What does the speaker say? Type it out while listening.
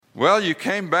Well, you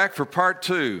came back for part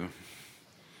 2.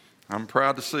 I'm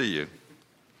proud to see you.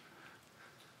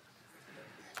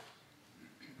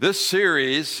 This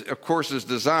series, of course, is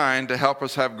designed to help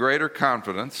us have greater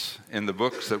confidence in the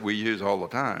books that we use all the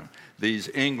time, these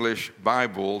English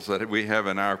Bibles that we have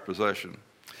in our possession.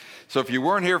 So if you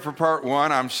weren't here for part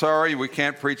 1, I'm sorry we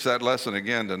can't preach that lesson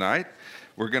again tonight.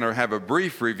 We're going to have a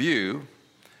brief review,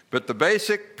 but the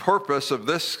basic purpose of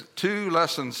this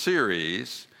 2-lesson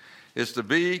series is to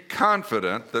be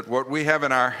confident that what we have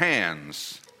in our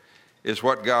hands is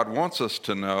what God wants us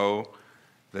to know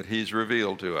that He's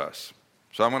revealed to us.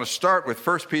 So I'm going to start with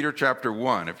 1 Peter chapter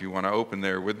 1, if you want to open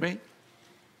there with me.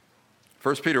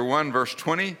 1 Peter 1, verse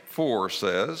 24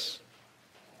 says,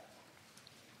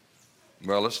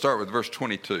 well, let's start with verse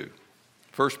 22.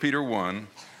 1 Peter 1,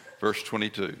 verse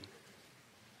 22.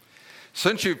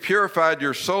 Since you've purified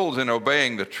your souls in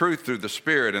obeying the truth through the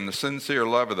Spirit and the sincere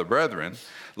love of the brethren,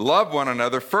 love one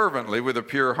another fervently with a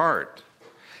pure heart,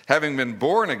 having been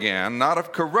born again, not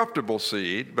of corruptible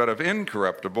seed, but of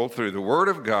incorruptible, through the word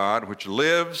of God, which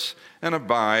lives and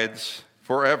abides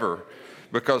forever.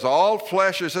 Because all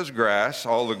flesh is as grass,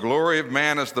 all the glory of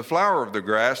man is the flower of the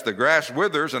grass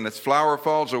withers and its flower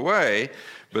falls away,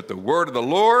 but the word of the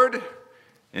Lord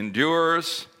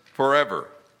endures forever.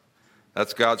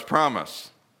 That's God's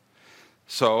promise.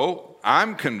 So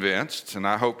I'm convinced, and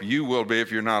I hope you will be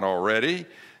if you're not already,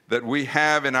 that we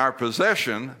have in our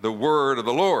possession the word of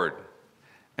the Lord,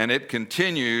 and it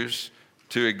continues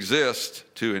to exist,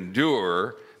 to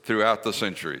endure throughout the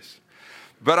centuries.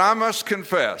 But I must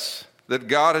confess that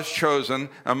God has chosen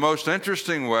a most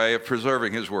interesting way of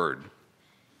preserving His word.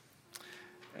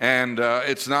 And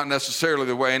it's not necessarily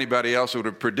the way anybody else would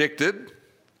have predicted,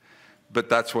 but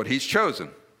that's what He's chosen.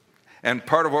 And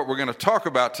part of what we're going to talk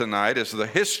about tonight is the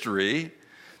history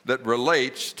that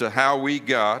relates to how we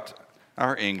got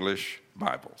our English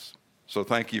Bibles. So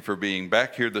thank you for being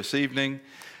back here this evening,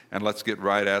 and let's get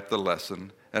right at the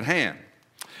lesson at hand.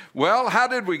 Well, how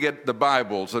did we get the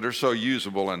Bibles that are so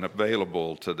usable and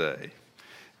available today?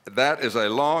 That is a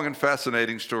long and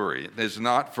fascinating story. It is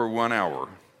not for 1 hour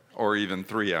or even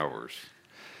 3 hours.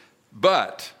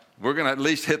 But we're going to at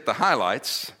least hit the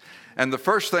highlights. And the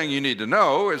first thing you need to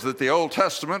know is that the Old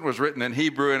Testament was written in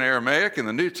Hebrew and Aramaic, and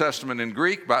the New Testament in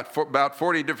Greek, about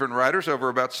 40 different writers over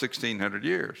about 1,600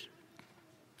 years.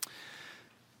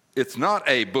 It's not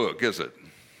a book, is it?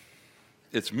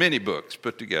 It's many books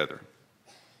put together.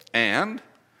 And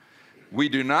we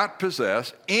do not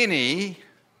possess any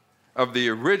of the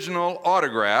original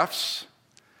autographs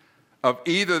of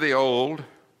either the Old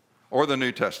or the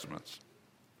New Testaments.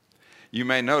 You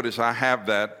may notice I have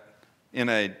that in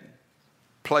a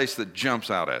place that jumps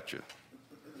out at you.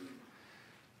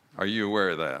 Are you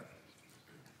aware of that?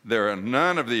 There are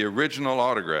none of the original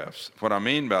autographs. What I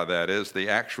mean by that is the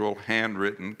actual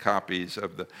handwritten copies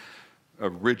of the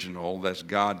original as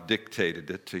God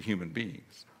dictated it to human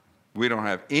beings. We don't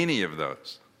have any of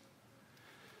those.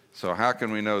 So how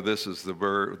can we know this is the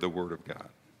Word of God?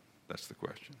 That's the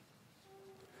question.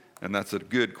 And that's a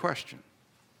good question.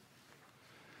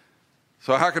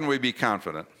 So how can we be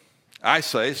confident? I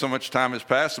say so much time has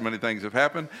passed, so many things have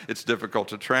happened, it's difficult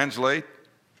to translate.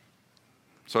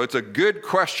 So it's a good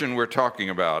question we're talking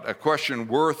about, a question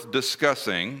worth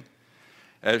discussing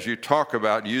as you talk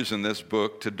about using this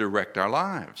book to direct our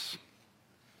lives.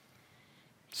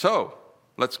 So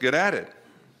let's get at it.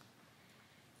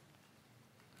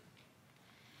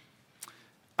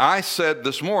 I said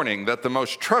this morning that the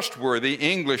most trustworthy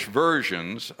English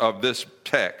versions of this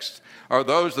text are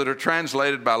those that are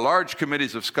translated by large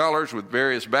committees of scholars with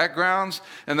various backgrounds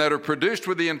and that are produced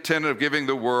with the intent of giving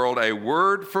the world a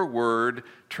word-for-word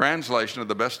translation of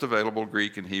the best available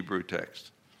Greek and Hebrew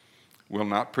text. We'll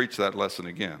not preach that lesson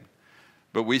again.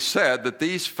 But we said that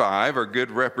these 5 are good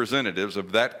representatives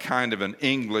of that kind of an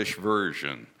English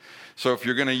version. So if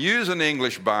you're going to use an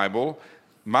English Bible,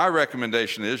 my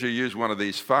recommendation is you use one of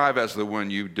these 5 as the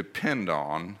one you depend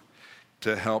on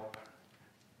to help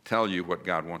tell you what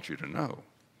God wants you to know.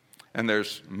 And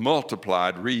there's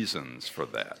multiplied reasons for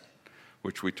that,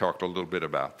 which we talked a little bit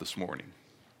about this morning.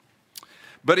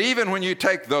 But even when you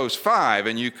take those 5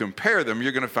 and you compare them,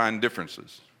 you're going to find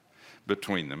differences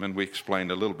between them. And we explained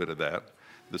a little bit of that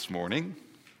this morning.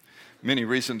 Many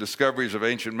recent discoveries of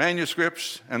ancient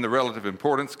manuscripts and the relative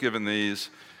importance given these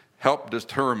help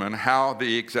determine how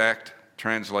the exact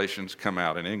translations come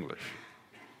out in English.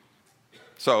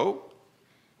 So,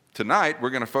 tonight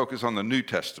we're going to focus on the New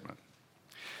Testament.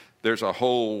 There's a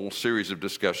whole series of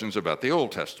discussions about the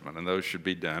Old Testament, and those should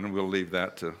be done, and we'll leave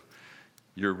that to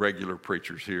your regular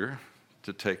preachers here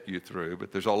to take you through,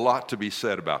 but there's a lot to be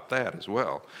said about that as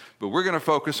well. But we're going to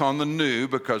focus on the new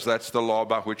because that's the law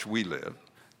by which we live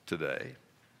today.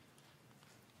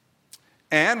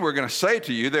 And we're going to say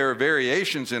to you there are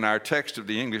variations in our text of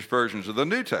the English versions of the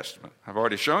New Testament. I've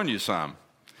already shown you some.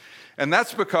 And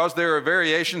that's because there are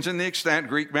variations in the extant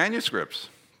Greek manuscripts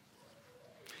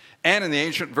and in the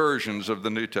ancient versions of the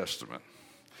New Testament.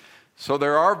 So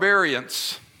there are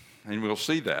variants, and we'll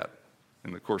see that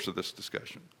in the course of this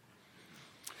discussion.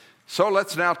 So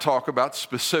let's now talk about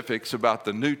specifics about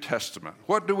the New Testament.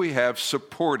 What do we have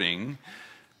supporting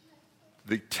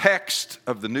the text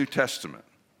of the New Testament?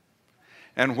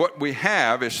 And what we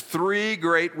have is three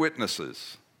great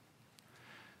witnesses.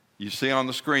 You see on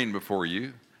the screen before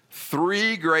you,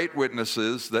 three great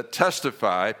witnesses that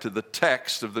testify to the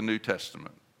text of the New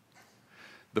Testament.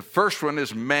 The first one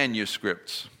is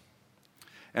manuscripts.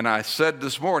 And I said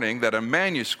this morning that a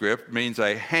manuscript means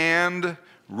a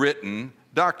handwritten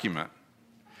document.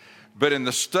 But in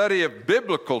the study of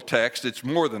biblical text, it's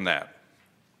more than that.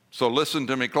 So listen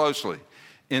to me closely.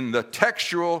 In the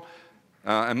textual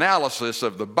analysis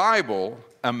of the Bible,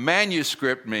 a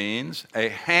manuscript means a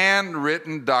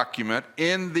handwritten document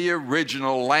in the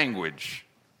original language.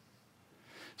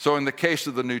 So in the case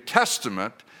of the New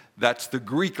Testament, that's the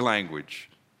Greek language.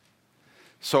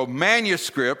 So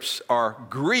manuscripts are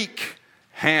Greek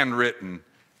handwritten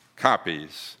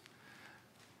copies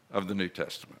of the New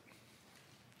Testament.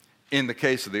 In the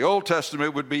case of the Old Testament,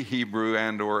 it would be Hebrew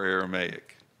and or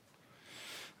Aramaic.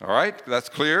 All right, that's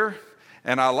clear?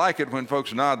 And I like it when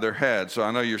folks nod their heads, so I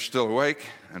know you're still awake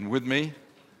and with me.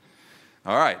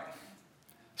 All right.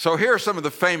 So here are some of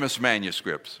the famous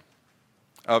manuscripts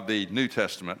of the New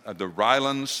Testament, the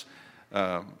Rylands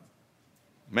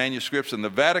manuscripts in the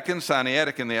Vatican,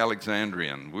 Sinaitic, and the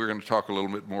Alexandrian. We're going to talk a little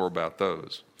bit more about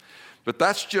those. But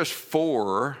that's just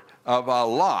four of a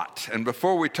lot. And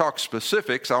before we talk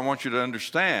specifics, I want you to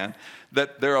understand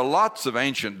that there are lots of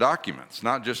ancient documents,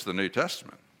 not just the New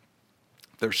Testament.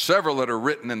 There's several that are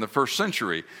written in the first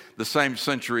century, the same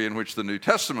century in which the New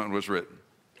Testament was written.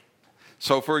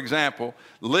 So, for example,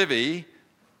 Livy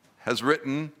has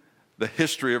written the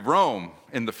history of Rome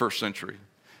in the first century.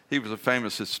 He was a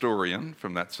famous historian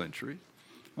from that century.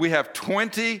 We have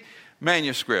 20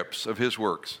 manuscripts of his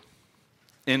works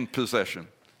in possession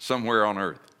somewhere on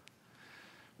earth.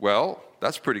 Well,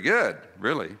 that's pretty good,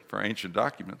 really, for ancient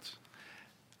documents.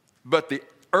 But the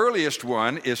earliest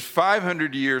one is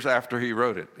 500 years after he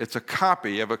wrote it. It's a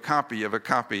copy of a copy of a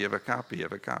copy of a copy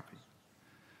of a copy.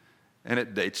 And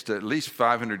it dates to at least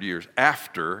 500 years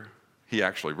after he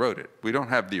actually wrote it. We don't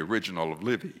have the original of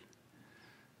Livy,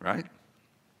 right?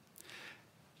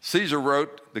 Caesar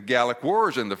wrote the Gallic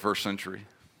Wars in the first century.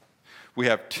 We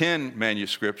have 10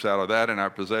 manuscripts out of that in our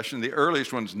possession. The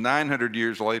earliest one's 900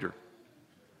 years later.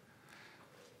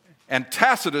 And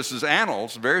Tacitus's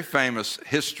Annals, very famous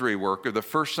history work of the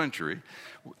first century,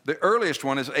 the earliest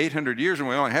one is 800 years, and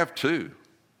we only have 2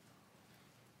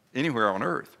 anywhere on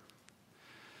earth.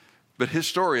 But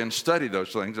historians study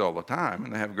those things all the time,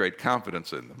 and they have great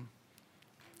confidence in them.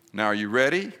 Now, are you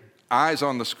ready? Eyes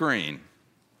on the screen.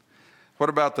 What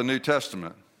about the New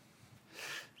Testament?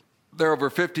 There are over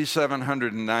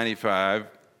 5,795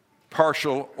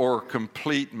 partial or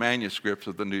complete manuscripts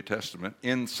of the New Testament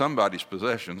in somebody's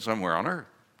possession somewhere on earth.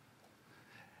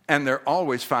 And they're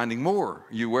always finding more.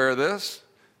 You aware of this?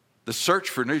 The search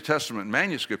for New Testament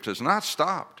manuscripts has not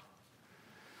stopped,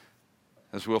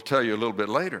 as we'll tell you a little bit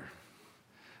later.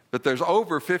 But there's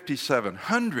over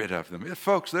 5,700 of them.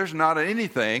 Folks, there's not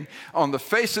anything on the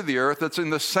face of the earth that's in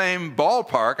the same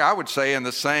ballpark, I would say in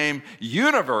the same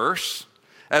universe,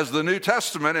 as the New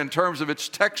Testament in terms of its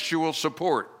textual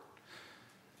support.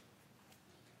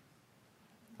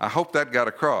 I hope that got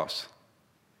across.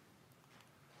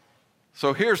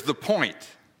 So here's the point.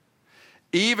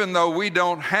 Even though we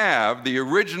don't have the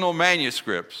original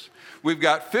manuscripts, we've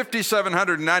got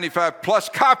 5,795 plus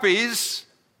copies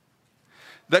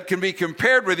that can be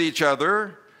compared with each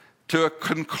other to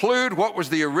conclude what was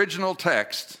the original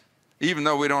text, even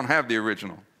though we don't have the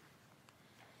original.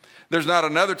 There's not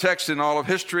another text in all of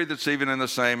history that's even in the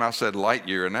same, I said light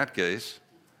year in that case.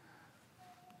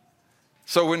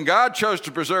 So when God chose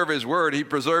to preserve his word, he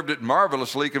preserved it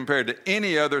marvelously compared to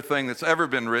any other thing that's ever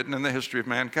been written in the history of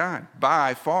mankind,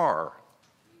 by far.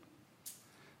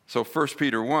 So 1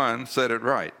 Peter 1 said it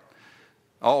right.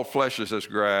 All flesh is as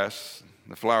grass,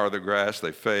 the flower of the grass,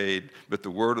 they fade, but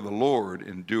the word of the Lord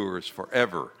endures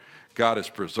forever. God has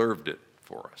preserved it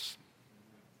for us.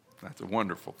 That's a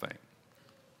wonderful thing.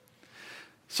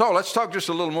 So let's talk just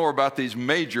a little more about these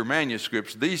major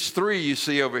manuscripts. These 3 you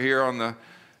see over here on the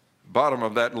bottom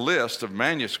of that list of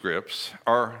manuscripts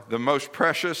are the most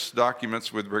precious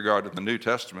documents with regard to the New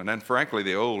Testament, and frankly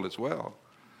the Old as well,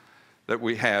 that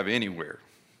we have anywhere.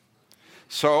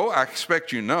 So I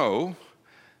expect you know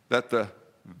that the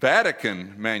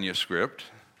Vatican manuscript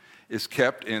is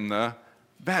kept in the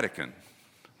Vatican,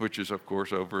 which is, of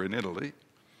course, over in Italy,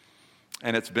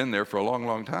 and it's been there for a long,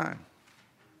 long time.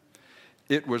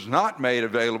 It was not made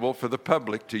available for the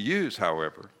public to use,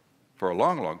 however, for a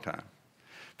long, long time.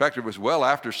 In fact, it was well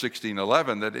after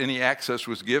 1611 that any access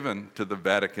was given to the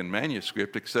Vatican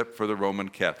manuscript except for the Roman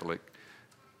Catholic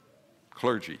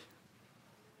clergy.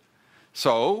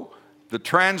 So, the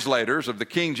translators of the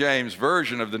King James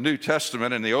Version of the New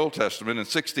Testament and the Old Testament in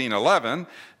 1611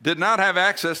 did not have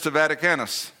access to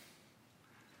Vaticanus,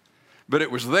 but it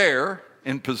was there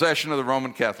in possession of the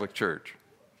Roman Catholic Church.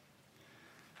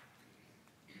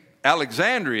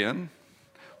 Alexandrian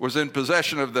was in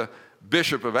possession of the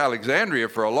Bishop of Alexandria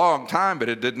for a long time, but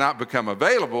it did not become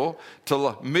available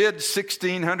till the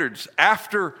mid-1600s,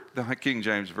 after the King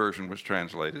James Version was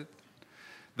translated,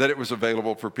 that it was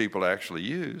available for people to actually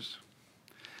use.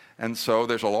 And so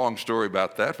there's a long story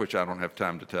about that, which I don't have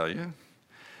time to tell you.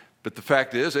 But the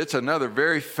fact is, it's another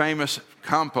very famous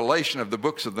compilation of the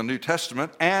books of the New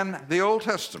Testament and the Old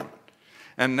Testament,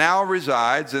 and now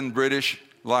resides in British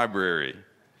Library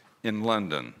in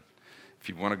London. If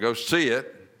you want to go see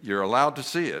it, you're allowed to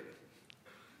see it.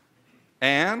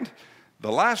 And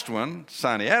the last one,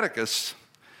 Sinaiticus,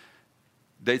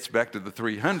 dates back to the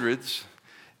 300s.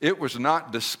 It was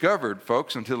not discovered,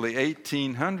 folks, until the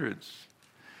 1800s.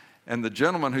 And the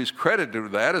gentleman who's credited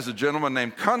with that is a gentleman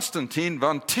named Constantine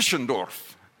von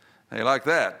Tischendorf. They like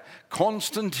that.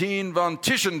 Constantine von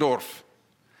Tischendorf.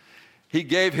 He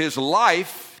gave his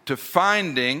life to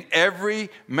finding every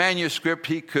manuscript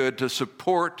he could to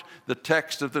support the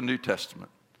text of the New Testament,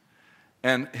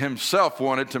 and himself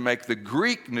wanted to make the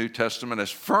Greek New Testament as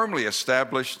firmly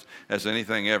established as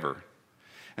anything ever.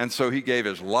 And so he gave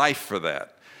his life for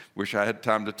that. Wish I had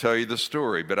time to tell you the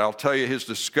story, but I'll tell you his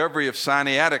discovery of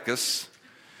Sinaiticus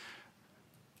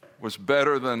was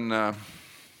better than, I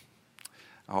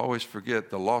always forget,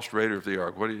 the Lost Raider of the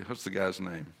Ark. What's the guy's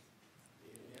name?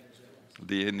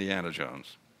 The Indiana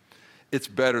Jones. It's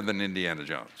better than Indiana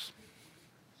Jones.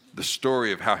 The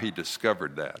story of how he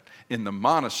discovered that in the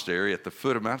monastery at the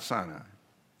foot of Mount Sinai.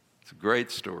 It's a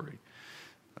great story.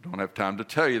 I don't have time to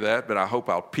tell you that, but I hope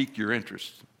I'll pique your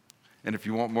interest. And if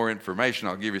you want more information,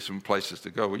 I'll give you some places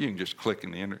to go. Well, you can just click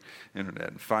in the internet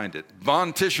and find it.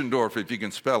 Von Tischendorf, if you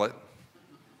can spell it.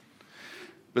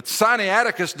 But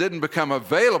Sinaiticus didn't become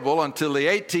available until the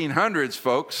 1800s,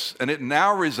 folks, and it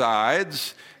now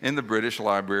resides in the British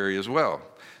Library as well.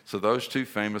 So those two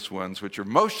famous ones, which are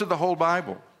most of the whole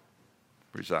Bible,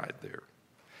 reside there.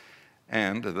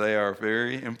 And they are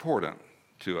very important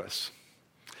to us.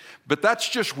 But that's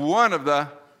just one of the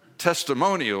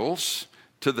testimonials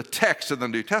to the text of the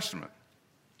New Testament.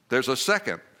 There's a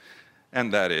second,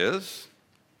 and that is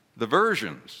the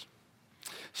versions.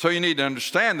 So you need to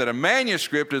understand that a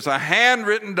manuscript is a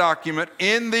handwritten document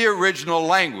in the original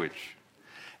language.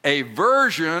 A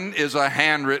version is a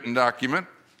handwritten document,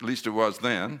 at least it was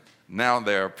then. Now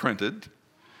they are printed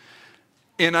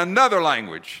in another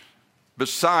language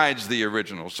besides the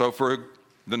original. So for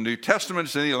the New Testament,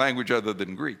 it's any language other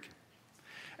than Greek.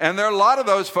 And there are a lot of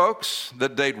those folks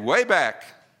that date way back.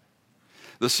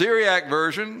 The Syriac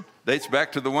version dates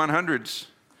back to the 100s.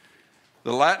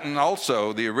 The Latin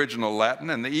also, the original Latin,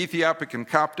 and the Ethiopic and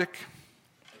Coptic.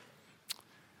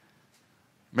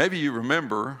 Maybe you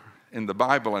remember in the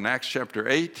Bible in Acts chapter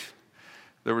 8,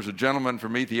 there was a gentleman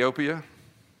from Ethiopia.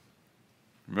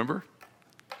 Remember?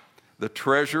 The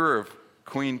treasurer of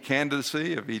Queen Candace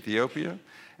of Ethiopia,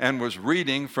 and was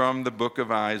reading from the book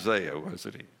of Isaiah,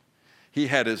 wasn't he? He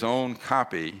had his own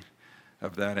copy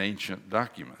of that ancient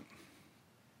document.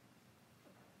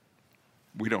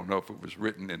 We don't know if it was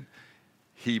written in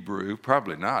Hebrew.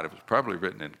 Probably not. It was probably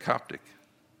written in Coptic.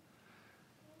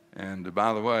 And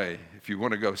by the way, if you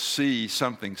want to go see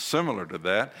something similar to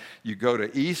that, you go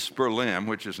to East Berlin,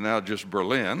 which is now just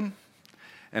Berlin,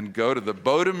 and go to the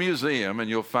Bode Museum, and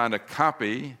you'll find a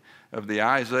copy of the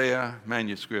Isaiah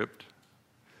manuscript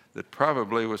that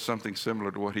probably was something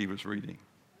similar to what he was reading.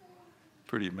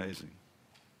 Pretty amazing.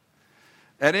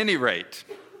 At any rate,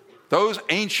 those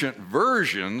ancient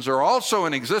versions are also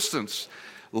in existence.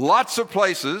 Lots of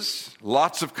places,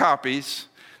 lots of copies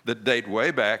that date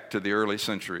way back to the early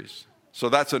centuries. So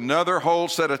that's another whole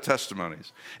set of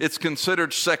testimonies. It's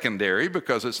considered secondary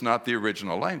because it's not the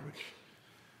original language.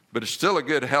 But it's still a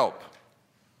good help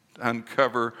to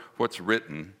uncover what's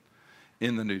written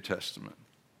in the New Testament.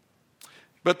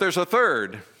 But there's a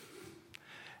third,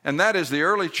 And that is the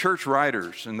early church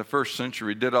writers in the first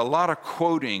century did a lot of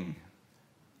quoting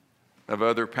of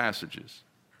other passages.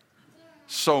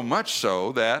 So much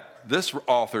so that this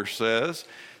author says,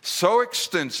 so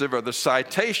extensive are the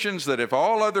citations that if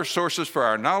all other sources for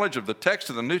our knowledge of the text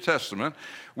of the New Testament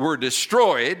were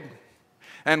destroyed,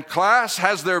 and class,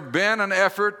 has there been an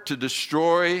effort to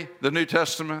destroy the New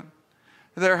Testament?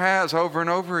 There has, over and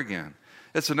over again.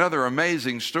 It's another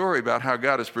amazing story about how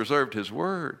God has preserved His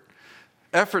Word.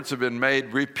 Efforts have been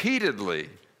made repeatedly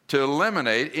to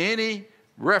eliminate any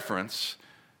reference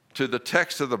to the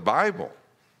text of the Bible.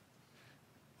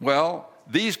 Well,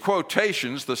 these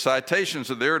quotations, the citations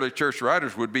of the early church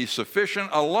writers, would be sufficient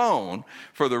alone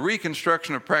for the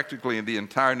reconstruction of practically the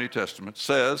entire New Testament,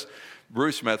 says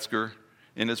Bruce Metzger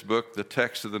in his book, The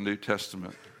Text of the New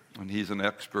Testament. And he's an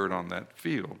expert on that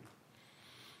field.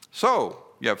 So,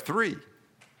 you have three.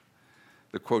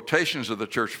 The quotations of the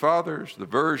church fathers, the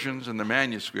versions, and the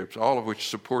manuscripts, all of which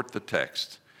support the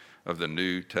text of the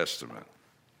New Testament.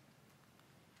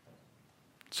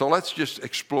 So let's just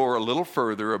explore a little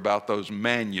further about those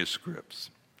manuscripts.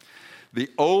 The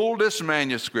oldest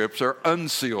manuscripts are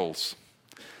uncials.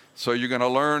 So you're going to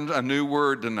learn a new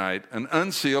word tonight. An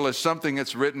uncial is something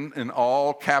that's written in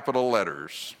all capital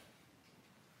letters.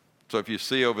 So if you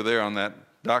see over there on that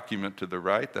document to the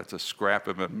right, that's a scrap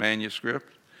of a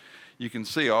manuscript. You can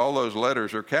see all those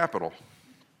letters are capital.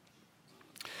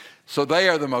 So they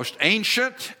are the most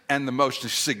ancient and the most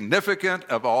significant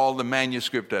of all the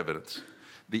manuscript evidence,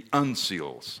 the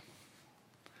uncials.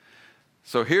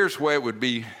 So here's where it would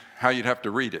be, how you'd have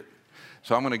to read it.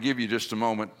 So I'm going to give you just a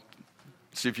moment,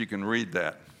 see if you can read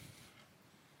that.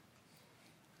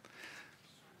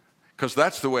 Because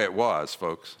that's the way it was,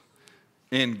 folks.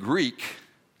 In Greek,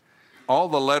 all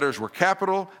the letters were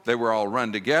capital, they were all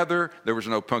run together, there was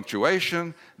no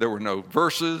punctuation, there were no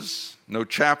verses, no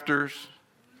chapters,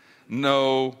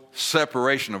 no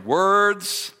separation of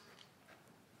words.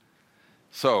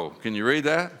 So, can you read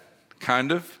that?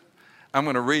 Kind of. I'm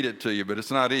going to read it to you, but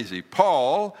it's not easy.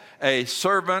 Paul, a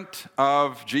servant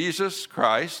of Jesus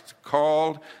Christ,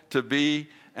 called to be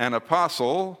an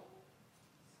apostle,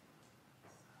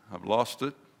 I've lost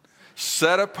it,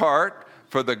 set apart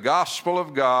for the gospel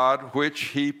of God, which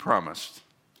he promised.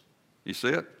 You see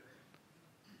it?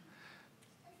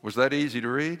 Was that easy to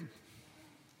read?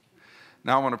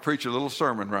 Now I want to preach a little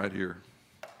sermon right here.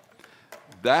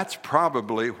 That's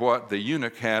probably what the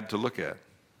eunuch had to look at.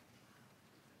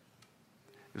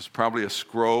 It was probably a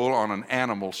scroll on an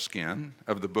animal skin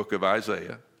of the book of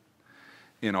Isaiah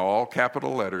in all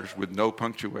capital letters with no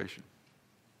punctuation.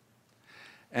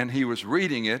 And he was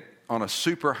reading it on a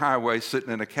superhighway sitting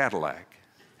in a Cadillac.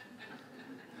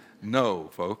 No,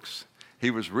 folks,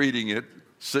 he was reading it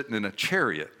sitting in a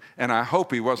chariot, and I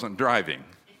hope he wasn't driving.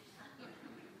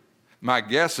 My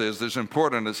guess is, as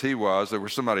important as he was, there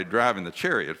was somebody driving the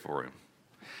chariot for him,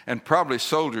 and probably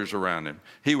soldiers around him.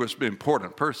 He was an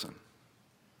important person.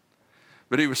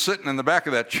 But he was sitting in the back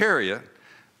of that chariot,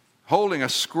 holding a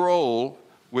scroll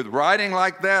with writing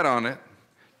like that on it,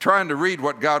 trying to read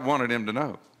what God wanted him to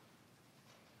know.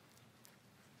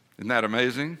 Isn't that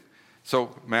amazing?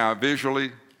 So, may I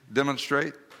visually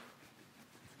demonstrate?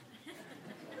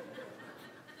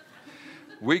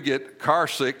 We get car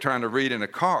sick trying to read in a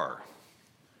car.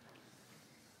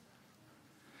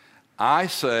 I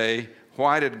say,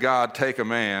 why did God take a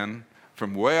man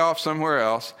from way off somewhere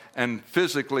else and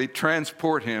physically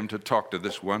transport him to talk to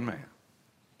this one man?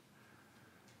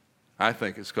 I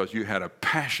think it's because you had a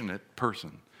passionate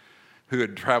person who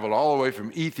had traveled all the way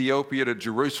from Ethiopia to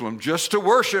Jerusalem just to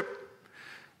worship,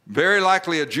 very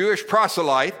likely a Jewish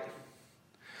proselyte,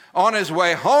 on his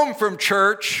way home from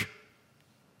church,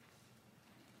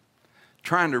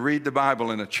 trying to read the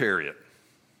Bible in a chariot.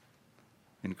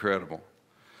 Incredible.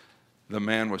 The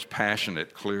man was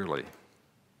passionate, clearly.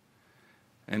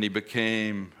 And he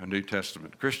became a New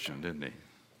Testament Christian, didn't he?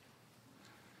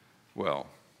 Well,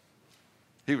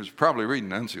 he was probably reading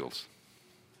uncials.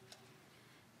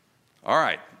 All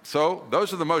right, so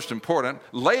those are the most important.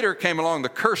 Later came along the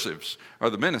cursives, or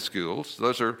the minuscules.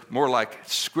 Those are more like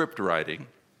script writing.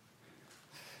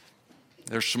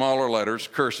 They're smaller letters,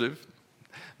 cursive.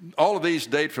 All of these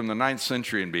date from the 9th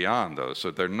century and beyond, though,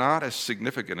 so they're not as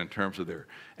significant in terms of their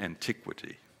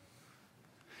antiquity.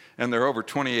 And there are over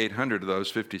 2,800 of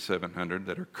those 5,700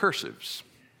 that are cursives.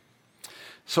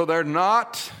 So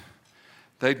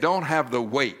they don't have the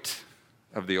weight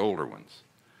of the older ones.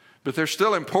 But they're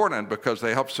still important because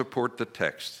they help support the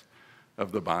text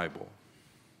of the Bible.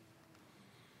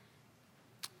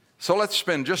 So let's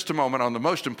spend just a moment on the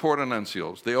most important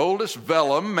uncials. The oldest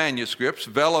vellum manuscripts,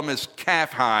 vellum is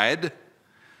calf hide,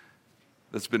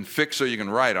 that's been fixed so you can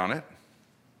write on it.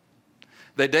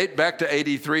 They date back to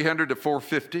AD 300 to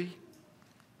 450.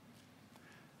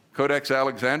 Codex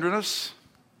Alexandrinus,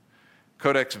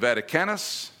 Codex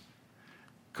Vaticanus,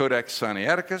 Codex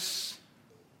Sinaiticus,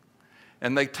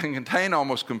 and they contain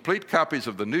almost complete copies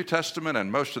of the New Testament and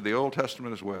most of the Old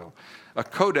Testament as well. A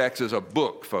codex is a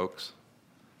book, folks.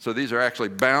 So these are actually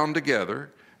bound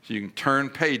together so you can turn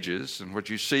pages, and what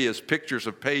you see is pictures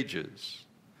of pages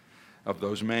of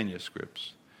those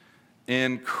manuscripts.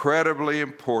 Incredibly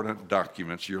important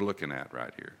documents you're looking at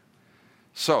right here.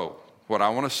 So, what I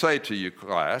want to say to you,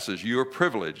 class, is you are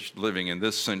privileged living in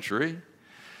this century,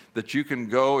 that you can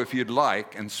go, if you'd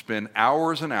like, and spend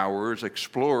hours and hours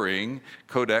exploring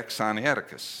Codex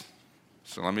Sinaiticus.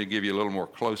 So let me give you a little more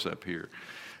close-up here.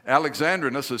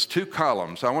 Alexandrinus is 2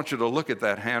 columns. I want you to look at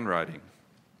that handwriting.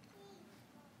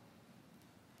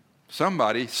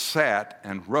 Somebody sat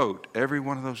and wrote every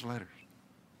one of those letters.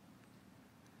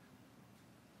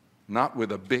 Not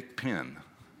with a big pen.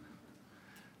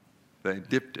 They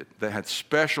dipped it. They had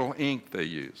special ink they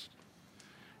used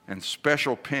and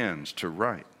special pens to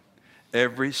write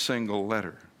every single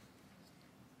letter.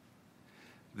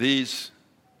 These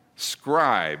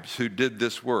scribes who did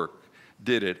this work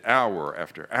did it hour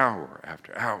after hour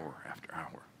after hour after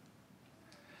hour.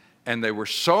 And they were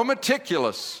so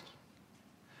meticulous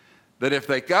that if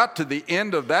they got to the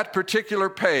end of that particular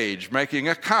page, making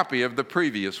a copy of the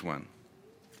previous one,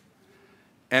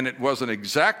 and it wasn't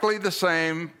exactly the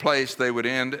same place they would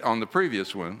end on the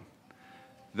previous one,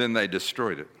 then they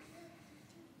destroyed it.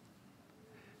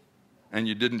 And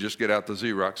you didn't just get out the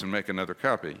Xerox and make another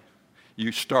copy.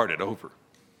 You started over.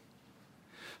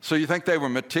 So you think they were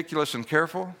meticulous and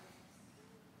careful?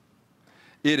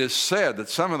 It is said that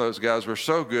some of those guys were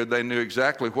so good they knew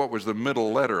exactly what was the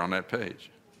middle letter on that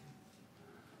page.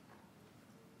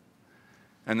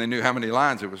 And they knew how many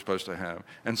lines it was supposed to have.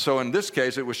 And so in this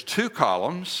case, it was 2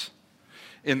 columns.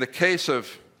 In the case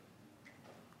of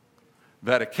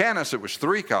Vaticanus, it was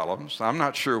 3 columns. I'm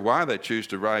not sure why they chose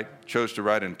to write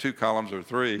in 2 columns or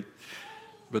 3,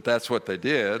 but that's what they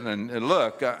did. And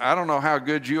look, I don't know how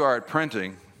good you are at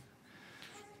printing,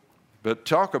 but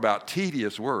talk about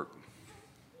tedious work.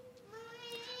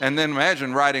 And then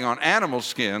imagine writing on animal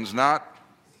skins, not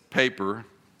paper.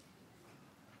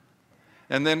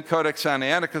 And then Codex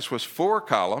Sinaiticus was 4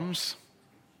 columns,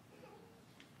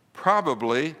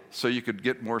 probably so you could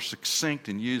get more succinct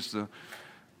and use the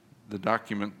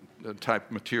document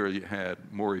type material you had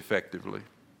more effectively.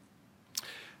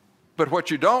 But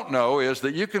what you don't know is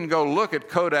that you can go look at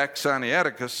Codex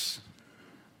Sinaiticus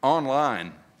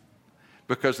online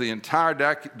because the entire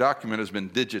document has been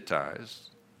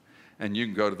digitized, and you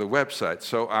can go to the website.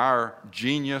 So our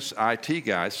genius IT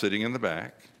guy sitting in the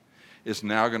back is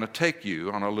now going to take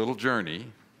you on a little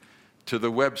journey to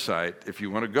the website. If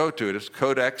you want to go to it, it's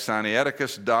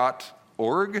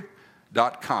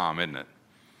codexsinaiticus.org.com, isn't it?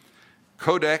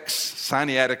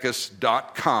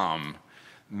 codexsinaiticus.com.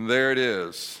 There it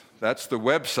is. That's the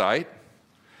website.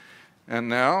 And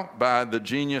now, by the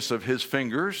genius of his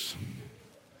fingers,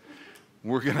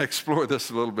 we're going to explore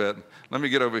this a little bit. Let me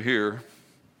get over here.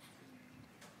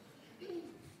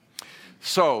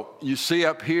 So, you see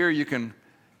up here, you can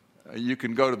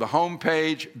go to the home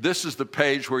page. This is the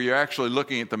page where you're actually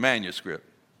looking at the manuscript.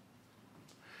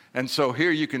 And so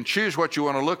here you can choose what you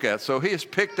want to look at. So he has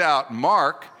picked out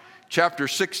Mark chapter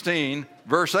 16,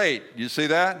 verse 8. You see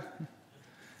that?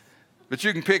 But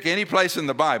you can pick any place in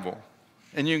the Bible,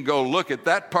 and you can go look at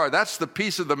that part. That's the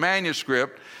piece of the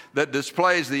manuscript that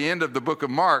displays the end of the book of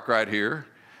Mark right here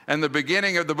and the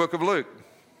beginning of the book of Luke.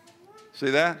 See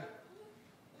that?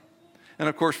 And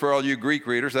of course, for all you Greek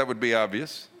readers, that would be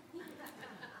obvious.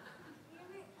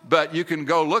 But you can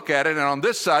go look at it, and on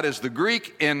this side is the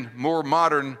Greek in more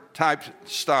modern type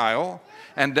style,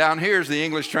 and down here is the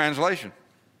English translation.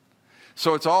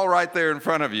 So it's all right there in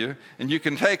front of you, and you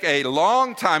can take a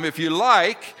long time, if you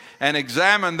like, and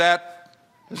examine that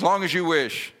as long as you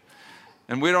wish.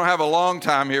 And we don't have a long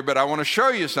time here, but I want to show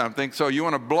you something. So you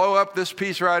want to blow up this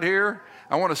piece right here?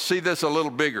 I want to see this a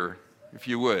little bigger, if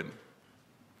you would.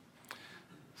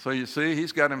 So you see,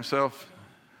 he's got himself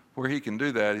where he can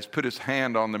do that. He's put his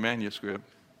hand on the manuscript.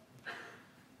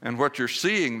 And what you're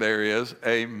seeing there is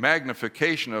a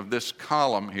magnification of this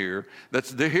column here.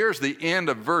 Here's the end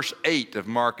of verse 8 of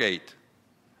Mark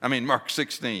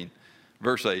 16,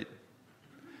 verse 8.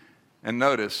 And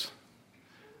notice,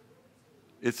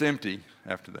 it's empty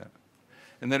after that.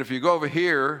 And then if you go over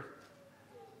here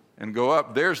and go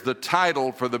up, there's the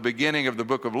title for the beginning of the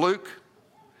book of Luke.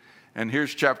 And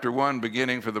here's chapter 1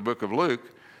 beginning for the book of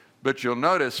Luke. But you'll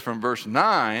notice from verse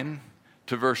 9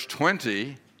 to verse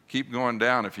 20, keep going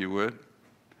down if you would.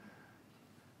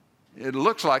 it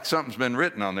looks like something's been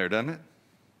written on there, doesn't it?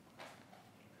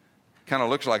 Kind of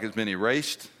looks like it's been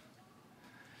erased.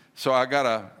 So I'm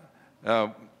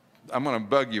going to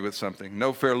bug you with something.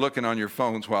 No fair looking on your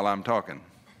phones while I'm talking.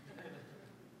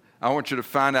 I want you to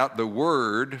find out the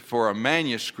word for a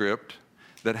manuscript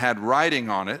that had writing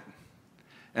on it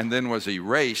and then was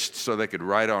erased so they could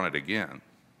write on it again.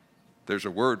 There's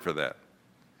a word for that.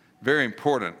 Very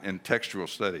important in textual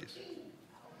studies.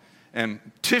 And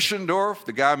Tischendorf,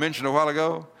 the guy I mentioned a while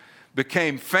ago,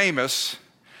 became famous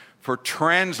for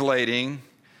translating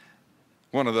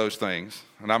one of those things.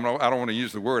 And I don't want to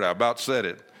use the word, I about said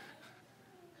it.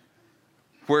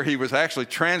 Where he was actually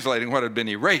translating what had been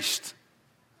erased.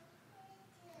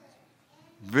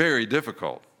 Very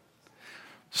difficult.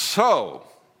 So,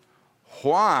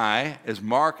 why is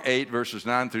Mark 8 verses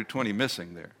 9 through 20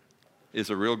 missing there? Is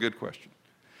a real good question.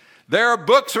 There are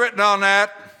books written on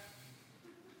that.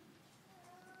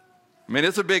 I mean,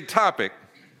 it's a big topic.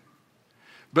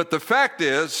 But the fact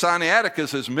is,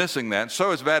 Sinaiticus is missing that, and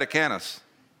so is Vaticanus.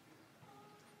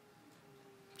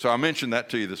 So I mentioned that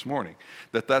to you this morning,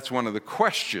 that's one of the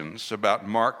questions about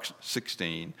Mark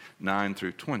 16, 9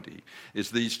 through 20,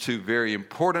 is these two very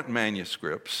important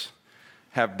manuscripts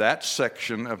have that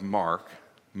section of Mark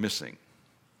missing.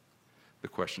 The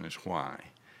question is why,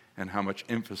 and how much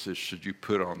emphasis should you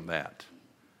put on that?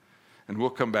 And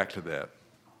we'll come back to that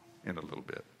in a little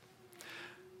bit.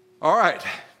 All right,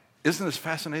 isn't this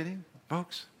fascinating,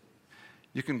 folks?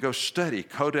 You can go study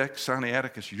Codex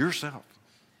Sinaiticus yourself.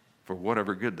 For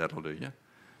whatever good that'll do you.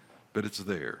 But it's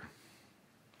there.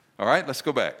 All right, let's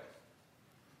go back.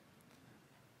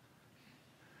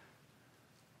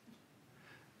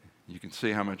 You can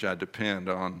see how much I depend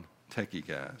on techie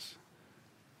guys.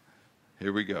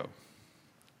 Here we go.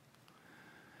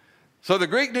 So the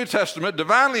Greek New Testament,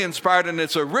 divinely inspired in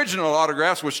its original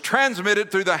autographs, was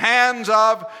transmitted through the hands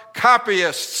of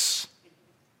copyists.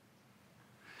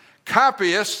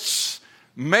 Copyists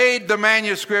made the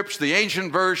manuscripts, the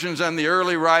ancient versions and the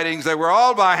early writings. They were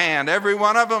all by hand, every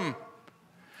one of them,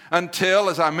 until,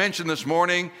 as I mentioned this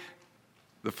morning,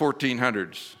 the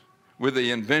 1400s, with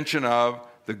the invention of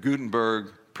the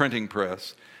Gutenberg printing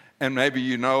press. And maybe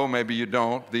you know, maybe you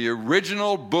don't, the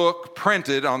original book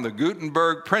printed on the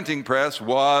Gutenberg printing press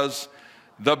was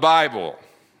the Bible.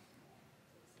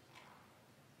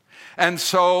 And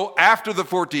so after the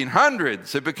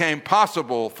 1400s, it became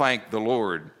possible, thank the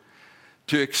Lord,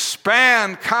 to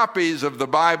expand copies of the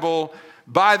Bible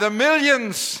by the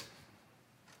millions,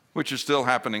 which is still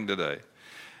happening today.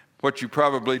 What you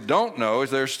probably don't know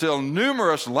is there's still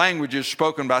numerous languages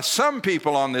spoken by some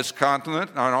people on this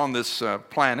continent, or on this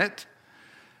planet,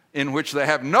 in which they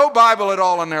have no Bible at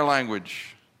all in their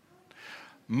language.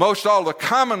 Most all the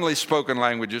commonly spoken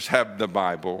languages have the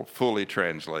Bible fully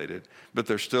translated, but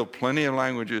there's still plenty of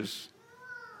languages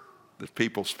that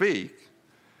people speak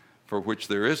for which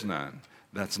there is none.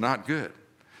 That's not good.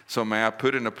 So may I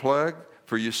put in a plug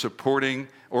for you supporting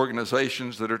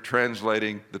organizations that are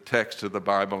translating the text of the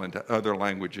Bible into other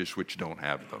languages which don't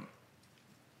have them.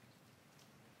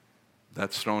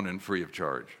 That's thrown in free of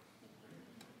charge.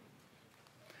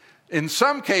 In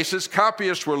some cases,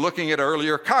 copyists were looking at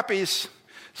earlier copies.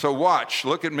 So watch,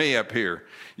 look at me up here.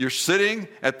 You're sitting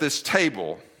at this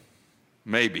table,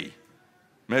 maybe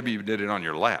you did it on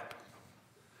your lap.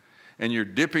 And you're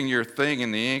dipping your thing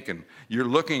in the ink, and you're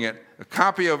looking at a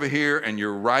copy over here, and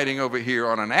you're writing over here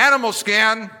on an animal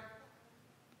skin,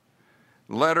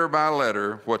 letter by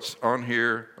letter, what's on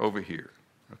here over here,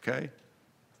 okay?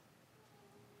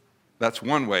 That's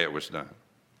one way it was done.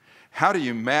 How do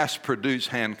you mass produce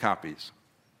hand copies?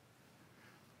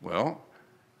 Well,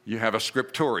 you have a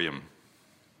scriptorium.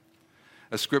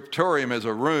 A scriptorium is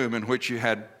a room in which you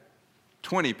had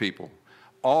 20 people,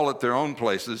 all at their own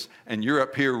places, and you're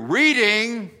up here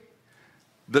reading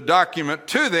the document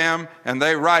to them, and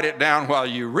they write it down while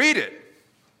you read it.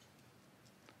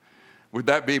 Would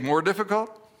that be more difficult?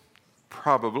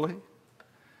 Probably.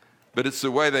 But it's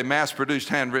the way they mass-produced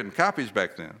handwritten copies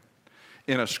back then,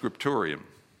 in a scriptorium.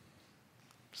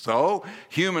 So,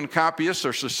 human copyists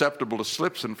are susceptible to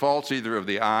slips and faults either of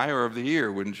the eye or of the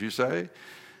ear, wouldn't you say?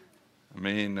 I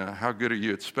mean, how good are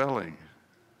you at spelling?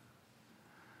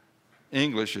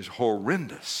 English is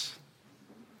horrendous.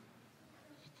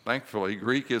 Thankfully,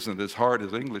 Greek isn't as hard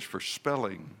as English for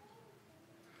spelling.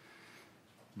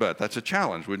 But that's a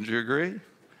challenge, wouldn't you agree?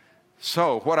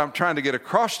 So, what I'm trying to get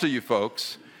across to you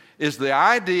folks is the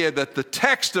idea that the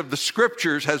text of the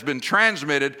Scriptures has been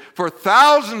transmitted for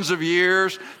thousands of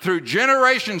years through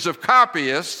generations of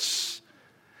copyists,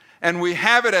 and we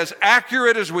have it as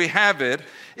accurate as we have it,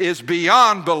 is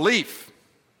beyond belief.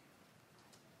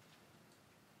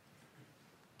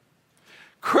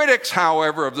 Critics,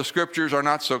 however, of the Scriptures are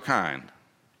not so kind.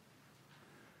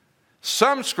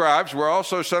 Some scribes were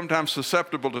also sometimes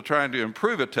susceptible to trying to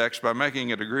improve a text by making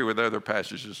it agree with other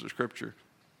passages of Scripture.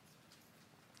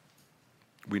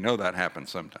 We know that happens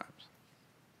sometimes.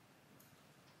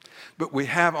 But we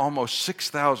have almost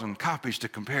 6,000 copies to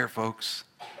compare, folks,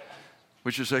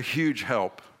 which is a huge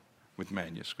help with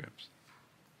manuscripts,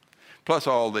 plus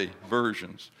all the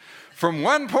versions. From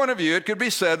one point of view, it could be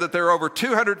said that there are over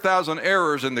 200,000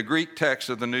 errors in the Greek text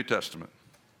of the New Testament.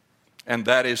 And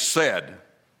that is said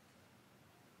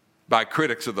by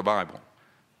critics of the Bible.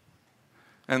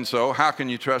 And so, how can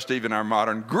you trust even our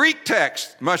modern Greek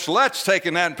text, much less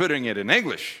taking that and putting it in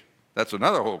English? That's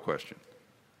another whole question.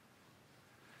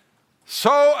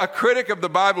 So, a critic of the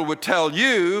Bible would tell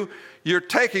you, you're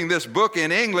taking this book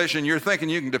in English and you're thinking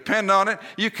you can depend on it.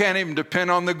 You can't even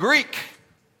depend on the Greek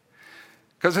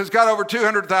because it's got over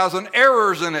 200,000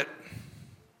 errors in it.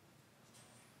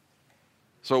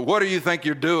 So what do you think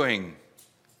you're doing?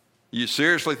 You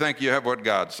seriously think you have what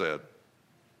God said?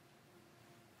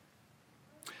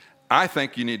 I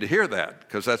think you need to hear that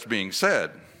because that's being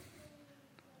said.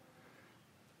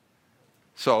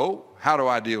 So how do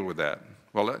I deal with that?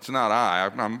 Well, it's not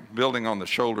I'm building on the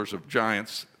shoulders of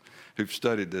giants who've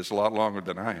studied this a lot longer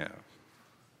than I have.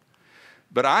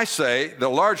 But I say the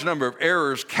large number of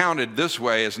errors counted this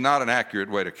way is not an accurate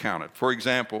way to count it. For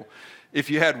example, if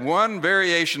you had one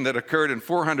variation that occurred in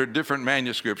 400 different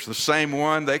manuscripts, the same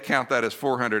one, they count that as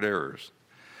 400 errors.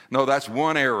 No, that's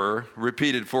one error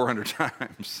repeated 400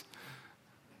 times,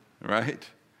 right?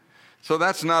 So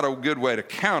that's not a good way to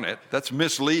count it. That's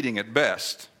misleading at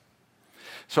best.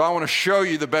 So I want to show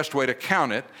you the best way to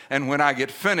count it, and when I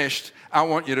get finished, I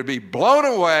want you to be blown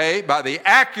away by the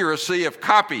accuracy of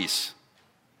copies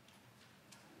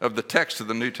of the text of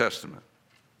the New Testament.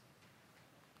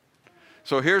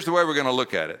 So here's the way we're going to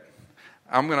look at it.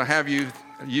 I'm going to have you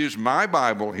use my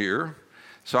Bible here.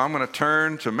 So I'm going to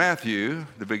turn to Matthew,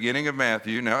 the beginning of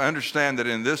Matthew. Now understand that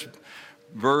in this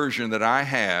version that I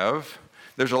have,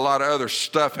 there's a lot of other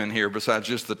stuff in here besides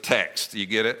just the text. You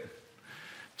get it?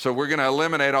 So we're going to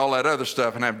eliminate all that other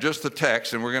stuff and have just the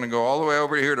text, and we're going to go all the way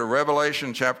over here to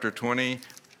Revelation chapter 20,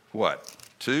 what?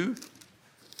 2? Is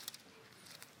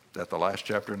that the last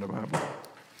chapter in the Bible?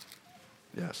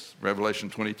 Yes,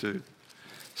 Revelation 22.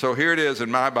 So here it is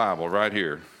in my Bible right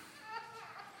here.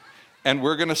 And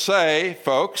we're going to say,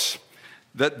 folks,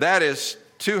 that is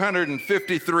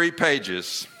 253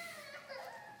 pages.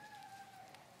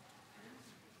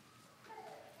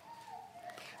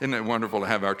 Isn't it wonderful to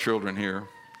have our children here?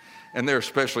 And they're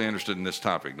especially interested in this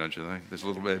topic, don't you think? These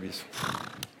little babies.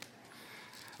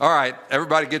 All right,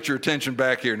 everybody get your attention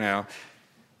back here now.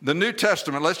 The New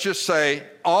Testament, let's just say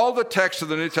all the text of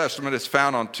the New Testament is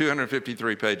found on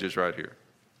 253 pages right here.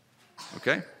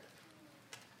 Okay?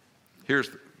 Here's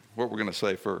what we're going to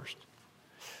say first.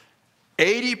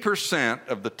 80%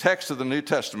 of the text of the New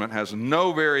Testament has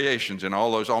no variations in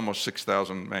all those almost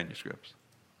 6,000 manuscripts.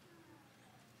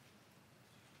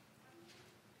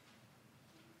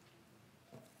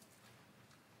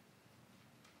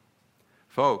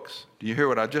 Folks, do you hear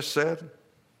what I just said?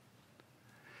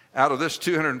 Out of this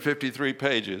 253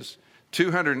 pages,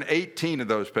 218 of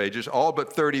those pages, all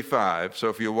but 35, so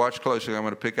if you watch closely, I'm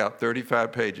going to pick out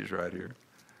 35 pages right here.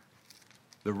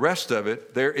 The rest of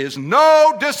it, there is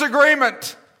no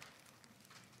disagreement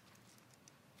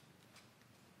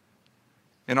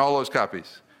in all those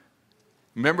copies.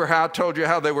 Remember how I told you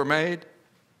how they were made?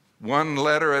 One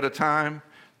letter at a time,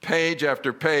 page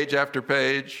after page after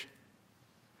page.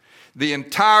 The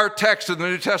entire text of the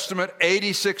New Testament,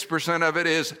 86% of it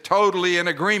is totally in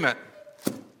agreement.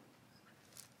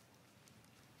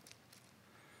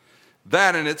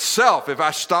 That in itself, if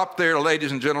I stopped there,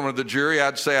 ladies and gentlemen of the jury,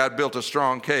 I'd say I'd built a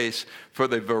strong case for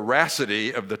the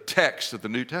veracity of the text of the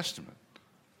New Testament.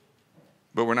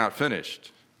 But we're not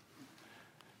finished.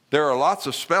 There are lots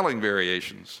of spelling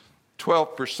variations.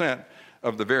 12%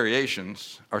 of the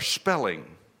variations are spelling.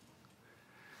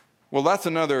 Well, that's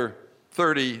another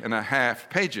 30 and a half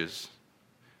pages,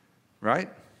 right?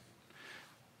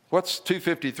 What's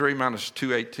 253 minus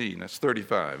 218? That's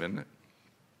 35, isn't it?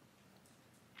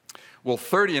 Well,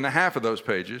 30 and a half of those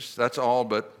pages, that's all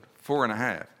but 4 and a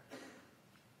half.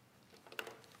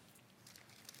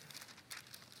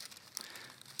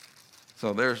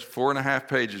 So there's 4 and a half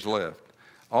pages left.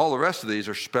 All the rest of these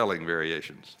are spelling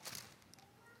variations.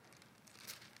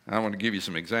 And I want to give you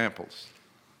some examples.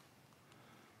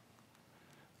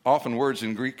 Often words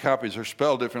in Greek copies are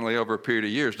spelled differently over a period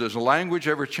of years. Does the language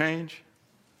ever change?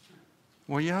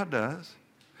 Well, yeah, it does.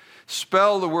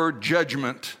 Spell the word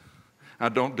judgment. Now,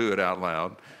 don't do it out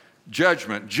loud.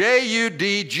 Judgment. Judgement,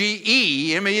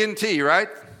 right?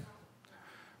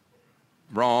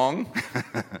 Wrong.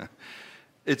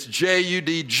 It's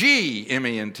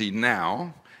Judgment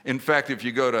now. In fact, if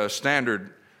you go to a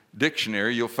standard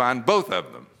dictionary, you'll find both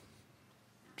of them.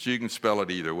 So you can spell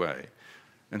it either way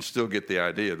and still get the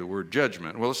idea of the word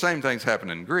judgment. Well, the same things happen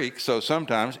in Greek. So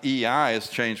sometimes EI is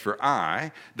changed for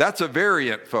I. That's a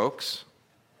variant, folks.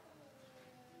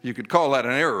 You could call that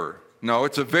an error. No,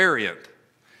 it's a variant.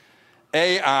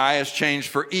 AI is changed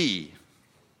for E.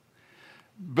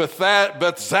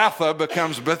 Bethzatha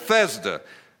becomes Bethesda.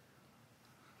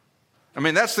 I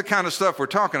mean, that's the kind of stuff we're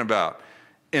talking about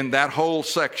in that whole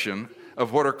section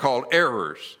of what are called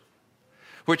errors,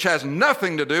 which has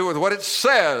nothing to do with what it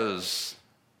says,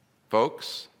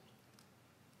 folks.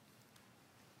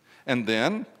 And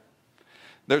then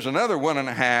there's another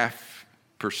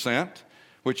 1.5%,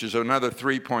 which is another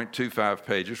 3.25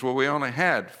 pages. Well, we only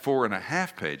had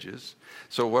 4.5 pages,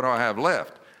 so what do I have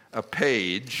left? A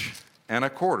page and a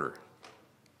quarter.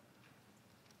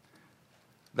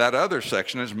 That other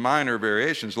section is minor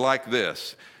variations like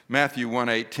this, Matthew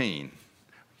 1:18.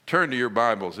 Turn to your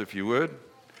Bibles, if you would,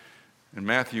 in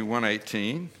Matthew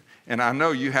 1:18. And I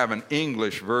know you have an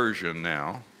English version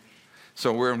now,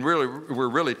 so we're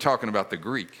really talking about the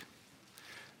Greek.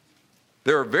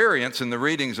 There are variants in the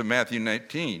readings of Matthew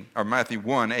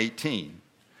 1:18.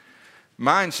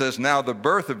 Mine says, now the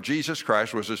birth of Jesus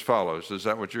Christ was as follows. Is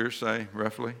that what yours say,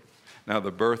 roughly? Now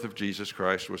the birth of Jesus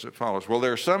Christ was as follows. Well,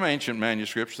 there are some ancient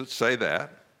manuscripts that say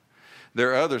that. There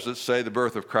are others that say the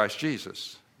birth of Christ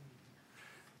Jesus.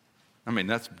 I mean,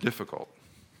 that's difficult.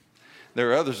 There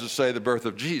are others that say the birth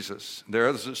of Jesus. There are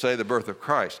others that say the birth of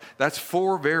Christ. That's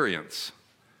 4 variants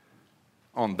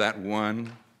on that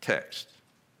one text.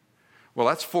 Well,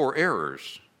 that's 4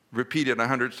 errors. Repeated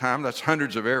 100 times, that's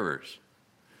hundreds of errors.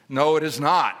 No, it is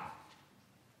not.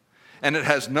 And it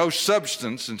has no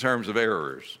substance in terms of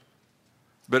errors.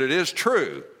 But it is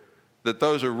true that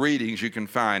those are readings you can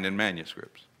find in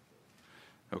manuscripts.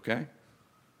 Okay?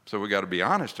 So we got to be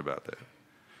honest about that.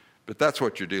 But that's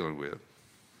what you're dealing with.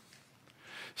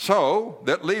 So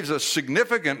that leaves us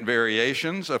significant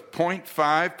variations of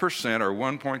 0.5% or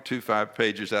 1.25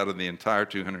 pages out of the entire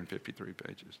 253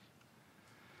 pages.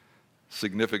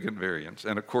 Significant variance.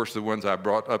 And of course, the ones I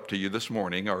brought up to you this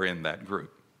morning are in that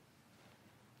group.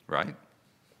 Right?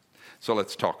 So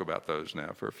let's talk about those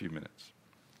now for a few minutes.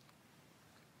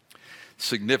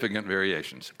 Significant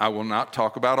variations. I will not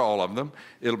talk about all of them.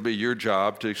 It'll be your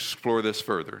job to explore this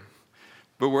further.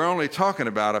 But we're only talking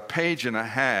about a page and a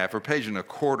half or page and a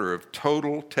quarter of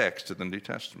total text of the New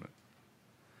Testament.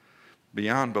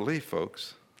 Beyond belief,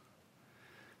 folks,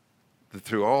 that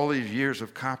through all these years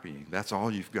of copying, that's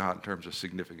all you've got in terms of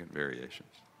significant variations.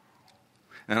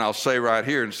 And I'll say right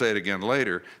here and say it again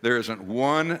later, there isn't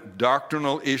one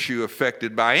doctrinal issue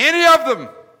affected by any of them.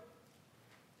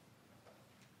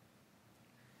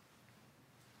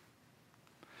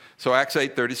 So Acts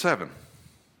 8:37.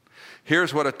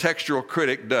 Here's what a textual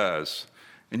critic does,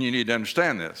 and you need to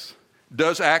understand this.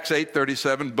 Does Acts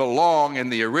 8:37 belong in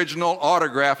the original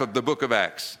autograph of the book of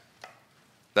Acts?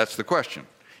 That's the question.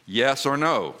 Yes or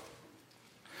no?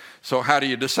 So how do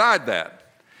you decide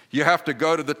that? You have to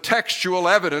go to the textual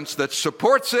evidence that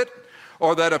supports it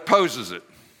or that opposes it.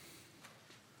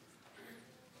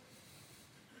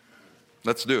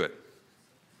 Let's do it.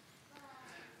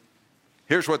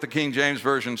 Here's what the King James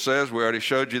Version says. We already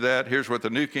showed you that. Here's what the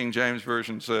New King James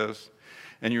Version says.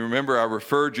 And you remember I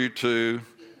referred you to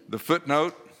the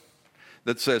footnote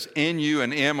that says NU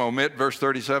and M omit verse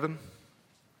 37.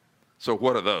 So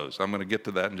what are those? I'm going to get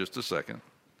to that in just a second.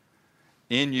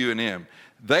 NU and M.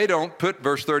 They don't put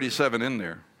verse 37 in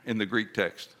there in the Greek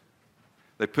text.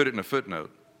 They put it in a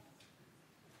footnote.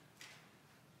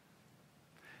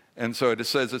 And so it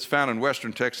says it's found in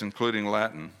Western texts, including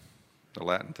Latin. The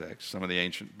Latin text, some of the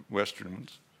ancient Western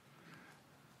ones.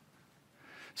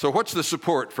 So what's the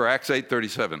support for Acts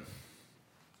 8:37?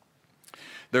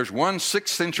 There's one 6th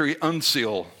century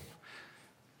uncial.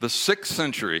 The 6th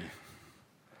century.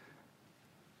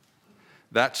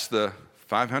 That's the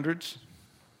 500s,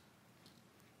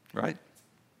 right?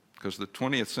 Because the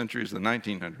 20th century is the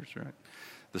 1900s, right?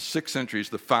 The 6th century is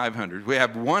the 500s. We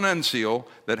have one uncial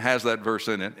that has that verse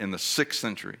in it in the 6th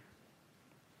century.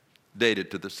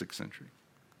 Dated to the 6th century.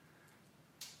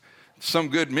 Some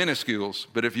good minuscules,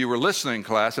 but if you were listening,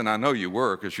 class, and I know you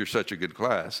were because you're such a good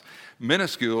class,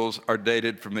 minuscules are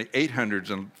dated from the 800s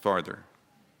and farther.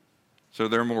 So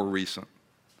they're more recent.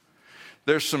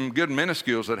 There's some good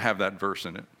minuscules that have that verse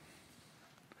in it.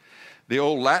 The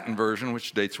old Latin version,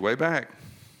 which dates way back.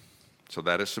 So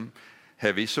that is some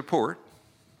heavy support.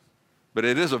 But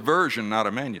it is a version, not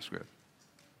a manuscript.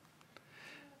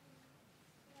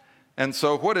 And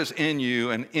so what is NU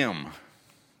and M?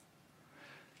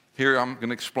 Here, I'm going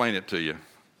to explain it to you.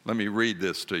 Let me read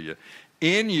this to you.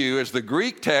 NU is the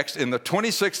Greek text in the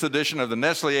 26th edition of the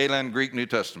Nestle Aland Greek New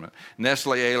Testament.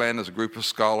 Nestle Aland is a group of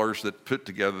scholars that put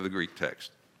together the Greek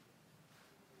text.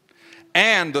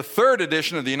 And the 3rd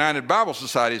edition of the United Bible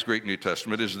Society's Greek New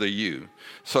Testament is the U.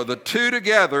 So the two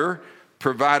together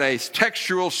provide a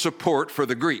textual support for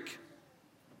the Greek.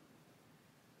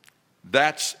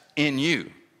 That's NU.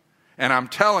 And I'm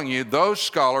telling you, those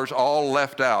scholars all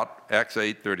left out Acts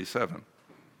 8:37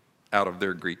 out of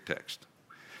their Greek text.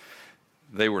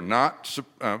 They were not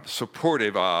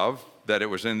supportive of that it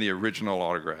was in the original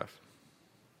autograph.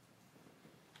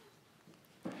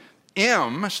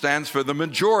 M stands for the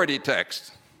majority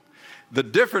text. The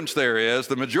difference there is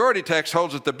the majority text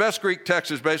holds that the best Greek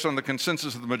text is based on the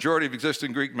consensus of the majority of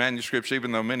existing Greek manuscripts,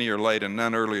 even though many are late and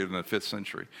none earlier than the 5th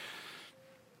century.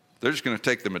 They're just going to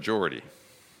take the majority.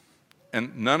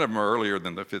 And none of them are earlier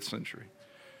than the 5th century.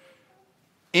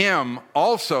 M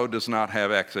also does not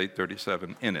have Acts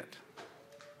 8:37 in it.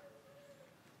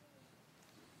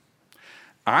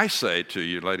 I say to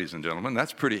you, ladies and gentlemen,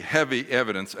 that's pretty heavy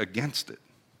evidence against it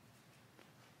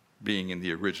being in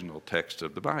the original text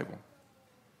of the Bible.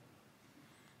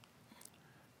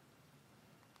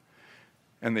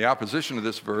 And the opposition to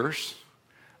this verse,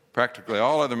 practically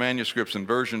all other manuscripts and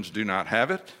versions do not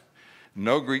have it.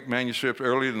 No Greek manuscript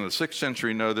earlier than the 6th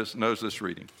century knows this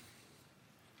reading.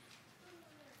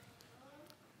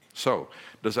 So,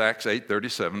 does Acts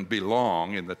 8:37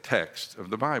 belong in the text of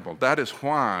the Bible? That is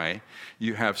why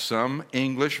you have some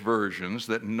English versions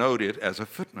that note it as a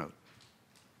footnote,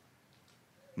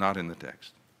 not in the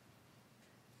text.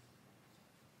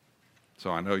 So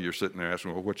I know you're sitting there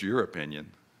asking, well, what's your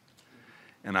opinion?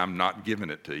 And I'm not giving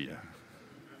it to you.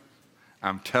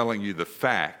 I'm telling you the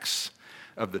facts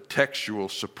of the textual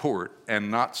support and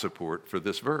not support for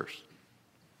this verse.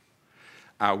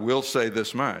 I will say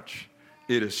this much.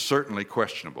 It is certainly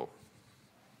questionable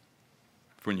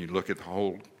when you look at the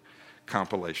whole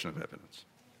compilation of evidence.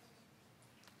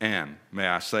 And may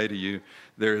I say to you,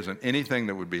 there isn't anything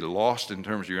that would be lost in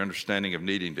terms of your understanding of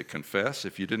needing to confess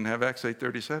if you didn't have Acts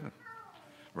 8:37,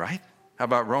 right? How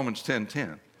about Romans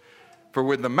 10:10? For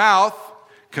with the mouth,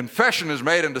 confession is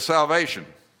made unto salvation.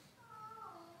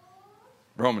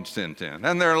 Romans 10:10.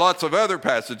 And there are lots of other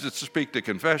passages that speak to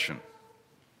confession.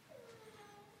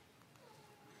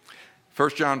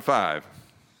 1 John 5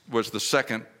 was the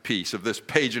second piece of this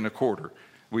page and a quarter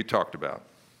we talked about.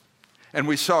 And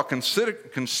we saw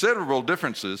considerable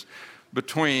differences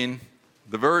between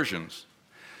the versions.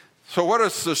 So what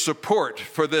is the support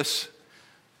for this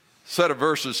set of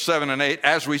verses 7 and 8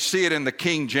 as we see it in the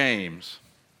King James?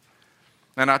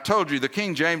 And I told you the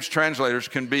King James translators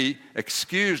can be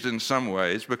excused in some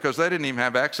ways because they didn't even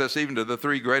have access even to the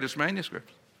 3 greatest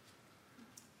manuscripts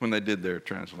when they did their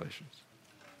translations.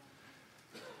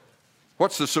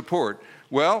 What's the support?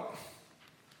 Well,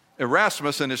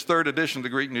 Erasmus in his 3rd edition of the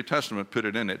Greek New Testament put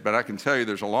it in it, but I can tell you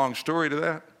there's a long story to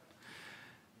that.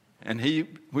 And he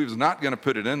was not going to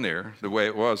put it in there the way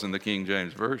it was in the King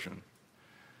James Version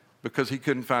because he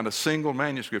couldn't find a single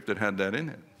manuscript that had that in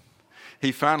it.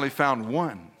 He finally found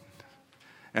one.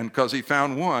 And because he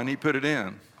found one, he put it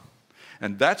in.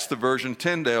 And that's the version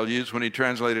Tyndale used when he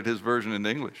translated his version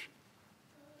into English.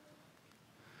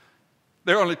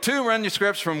 There are only 2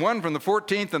 manuscripts, one from the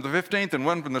 14th and the 15th and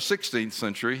one from the 16th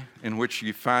century in which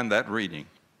you find that reading.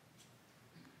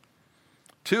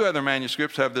 2 other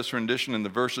manuscripts have this rendition in the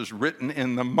verses written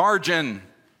in the margin.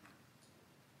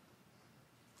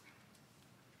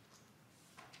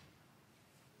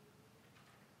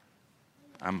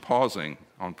 I'm pausing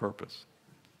on purpose.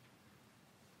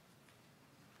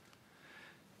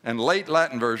 And late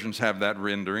Latin versions have that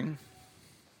rendering.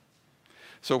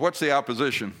 So what's the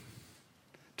opposition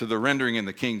to the rendering in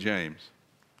the King James?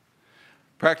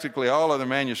 Practically all other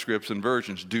manuscripts and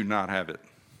versions do not have it.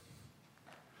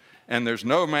 And there's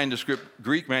no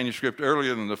Greek manuscript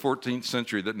earlier than the 14th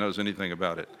century that knows anything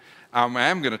about it. I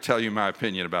am going to tell you my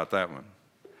opinion about that one.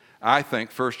 I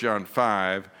think 1 John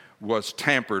 5 was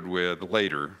tampered with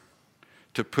later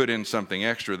to put in something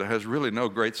extra that has really no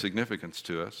great significance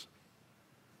to us.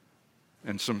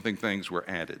 And things were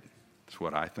added. That's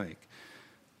what I think.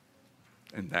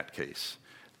 In that case,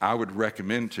 I would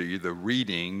recommend to you the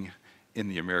reading in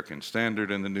the American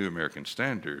Standard and the New American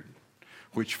Standard,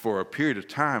 which for a period of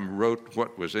time wrote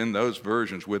what was in those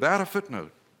versions without a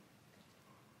footnote.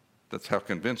 That's how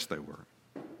convinced they were.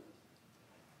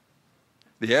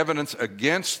 The evidence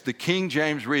against the King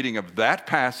James reading of that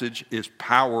passage is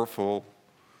powerful.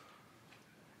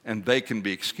 And they can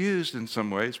be excused in some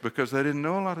ways because they didn't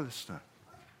know a lot of this stuff.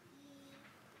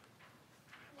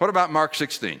 What about Mark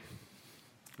 16?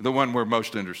 The one we're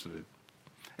most interested in.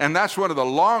 And that's one of the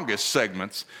longest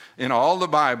segments in all the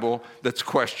Bible that's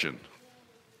questioned.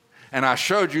 And I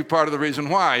showed you part of the reason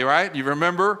why, right? You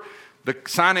remember? The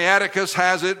Sinaiticus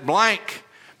has it blank.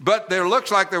 But there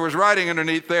looks like there was writing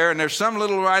underneath there, and there's some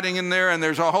little writing in there, and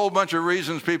there's a whole bunch of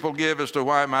reasons people give as to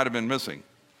why it might have been missing.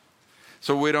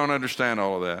 So we don't understand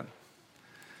all of that.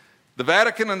 The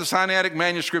Vatican and the Sinaitic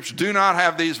manuscripts do not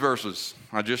have these verses.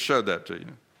 I just showed that to you.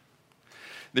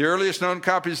 The earliest known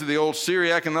copies of the Old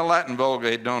Syriac and the Latin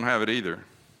Vulgate don't have it either.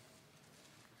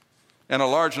 And a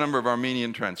large number of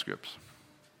Armenian transcripts.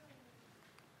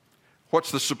 What's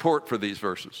the support for these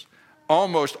verses?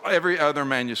 Almost every other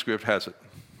manuscript has it.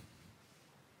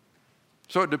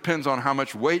 So it depends on how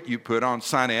much weight you put on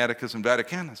Sinaiticus and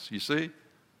Vaticanus, you see?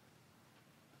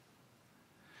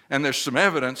 And there's some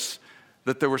evidence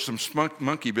that there was some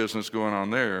monkey business going on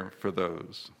there for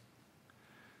those.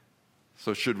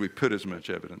 So should we put as much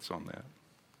evidence on that?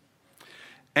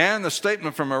 And the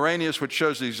statement from Irenaeus, which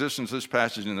shows the existence of this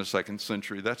passage in the 2nd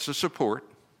century, that's a support.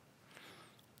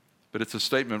 But it's a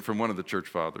statement from one of the church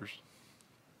fathers.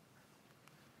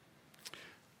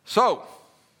 So,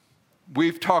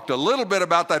 we've talked a little bit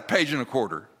about that page and a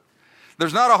quarter.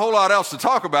 There's not a whole lot else to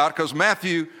talk about because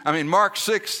Mark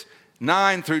 6,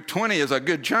 9 through 20 is a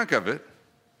good chunk of it.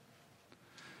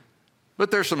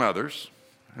 But there's some others,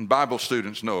 and Bible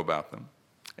students know about them,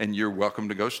 and you're welcome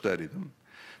to go study them.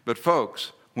 But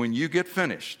folks, when you get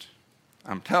finished,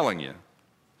 I'm telling you,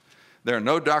 there are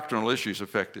no doctrinal issues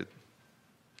affected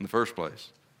in the first place.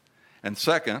 And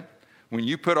second, when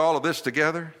you put all of this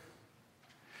together,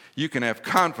 you can have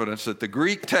confidence that the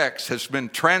Greek text has been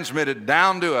transmitted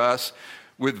down to us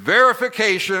with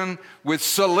verification, with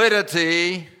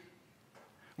solidity,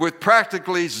 with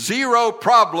practically zero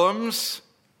problems,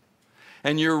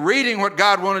 and you're reading what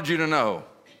God wanted you to know.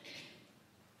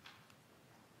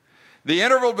 The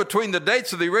interval between the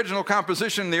dates of the original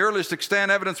composition and the earliest extant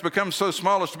evidence becomes so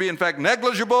small as to be in fact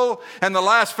negligible, and the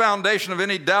last foundation of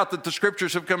any doubt that the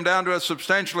scriptures have come down to us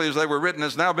substantially as they were written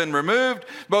has now been removed.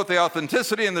 Both the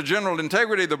authenticity and the general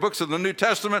integrity of the books of the New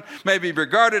Testament may be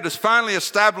regarded as finally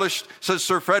established, says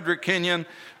Sir Frederick Kenyon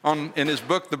in his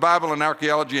book, The Bible and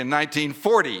Archaeology in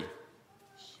 1940.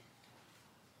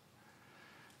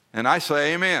 And I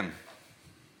say amen.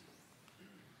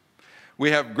 We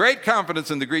have great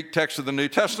confidence in the Greek text of the New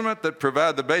Testament that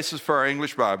provide the basis for our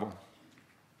English Bible.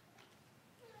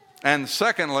 And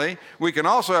secondly, we can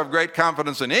also have great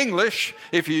confidence in English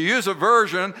if you use a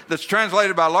version that's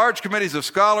translated by large committees of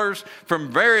scholars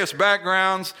from various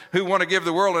backgrounds who want to give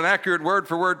the world an accurate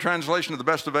word-for-word translation of the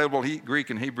best available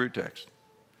Greek and Hebrew text.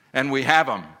 And we have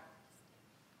them.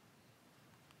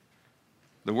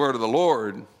 The word of the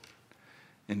Lord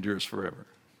endures forever.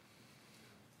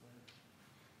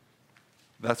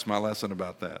 That's my lesson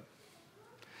about that.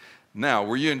 Now,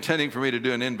 were you intending for me to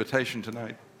do an invitation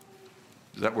tonight?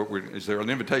 Is there an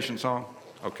invitation song?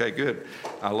 Okay, good.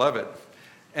 I love it.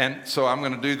 And so I'm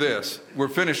going to do this. We're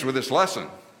finished with this lesson.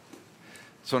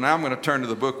 So now I'm going to turn to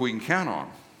the book we can count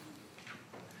on.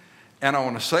 And I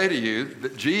want to say to you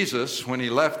that Jesus, when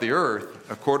he left the earth,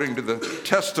 according to the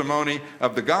testimony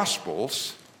of the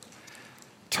Gospels,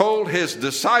 told his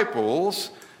disciples,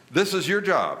 this is your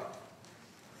job.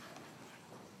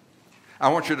 I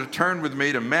want you to turn with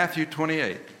me to Matthew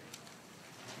 28.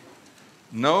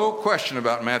 No question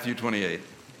about Matthew 28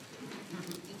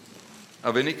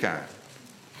 of any kind.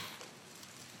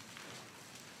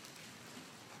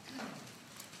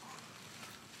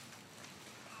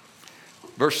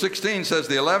 Verse 16 says,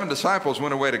 the 11 disciples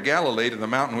went away to Galilee to the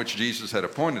mountain which Jesus had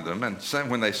appointed them, and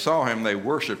when they saw him, they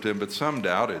worshiped him, but some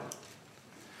doubted.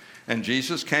 And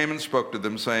Jesus came and spoke to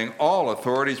them, saying, all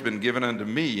authority has been given unto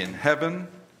me in heaven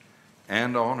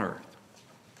and on earth.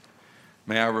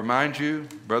 May I remind you,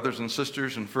 brothers and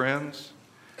sisters and friends,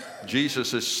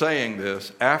 Jesus is saying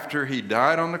this after he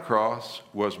died on the cross,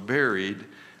 was buried,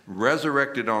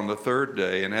 resurrected on the third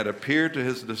day, and had appeared to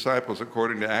his disciples,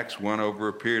 according to Acts 1, over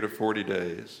a period of 40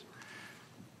 days,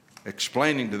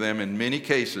 explaining to them in many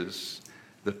cases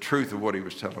the truth of what he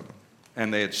was telling them.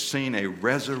 And they had seen a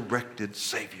resurrected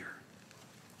Savior.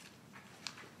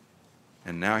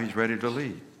 And now he's ready to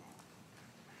leave.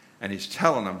 And he's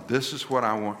telling them, this is what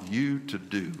I want you to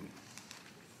do.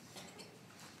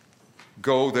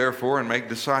 Go, therefore, and make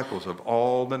disciples of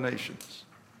all the nations,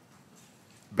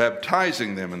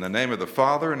 baptizing them in the name of the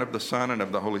Father and of the Son and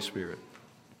of the Holy Spirit,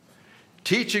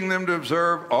 teaching them to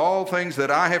observe all things that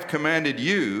I have commanded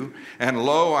you, and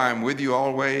lo, I am with you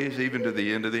always, even to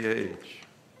the end of the age.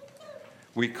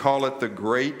 We call it the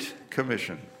Great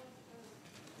Commission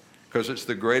because it's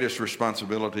the greatest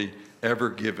responsibility ever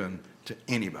given to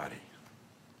anybody,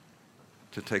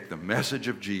 to take the message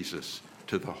of Jesus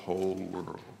to the whole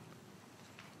world.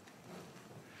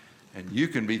 And you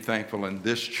can be thankful in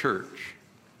this church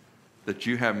that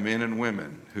you have men and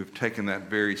women who've taken that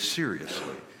very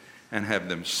seriously and have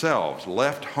themselves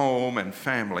left home and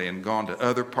family and gone to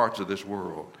other parts of this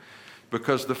world.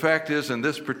 Because the fact is, in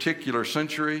this particular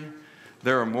century,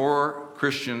 there are more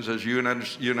Christians, as you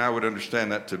and I would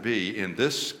understand that to be, in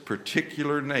this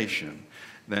particular nation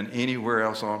than anywhere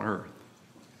else on earth.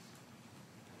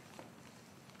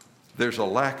 There's a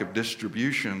lack of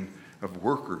distribution of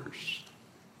workers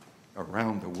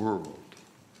around the world.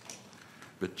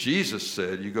 But Jesus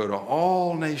said, you go to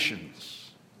all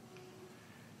nations,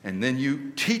 and then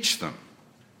you teach them.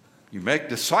 You make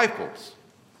disciples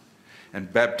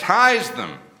and baptize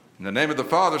them in the name of the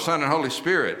Father, Son, and Holy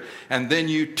Spirit. And then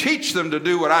you teach them to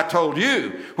do what I told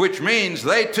you, which means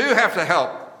they too have to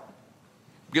help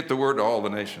get the word to all the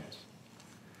nations.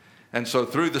 And so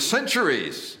through the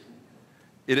centuries,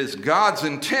 it is God's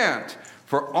intent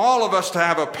for all of us to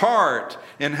have a part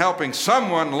in helping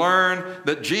someone learn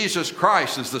that Jesus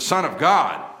Christ is the Son of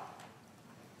God.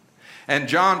 And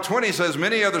John 20 says,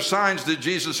 many other signs did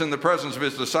Jesus in the presence of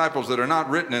his disciples that are not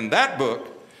written in that book,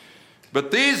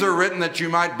 but these are written that you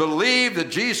might believe that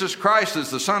Jesus Christ is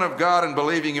the Son of God, and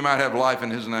believing you might have life in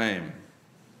his name.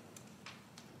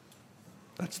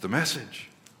 That's the message.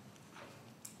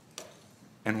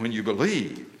 And when you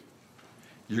believe,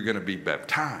 you're going to be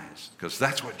baptized, because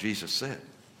that's what Jesus said.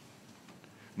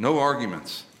 No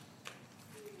arguments.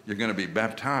 You're going to be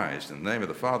baptized in the name of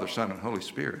the Father, Son, and Holy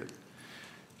Spirit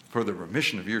for the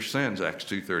remission of your sins, Acts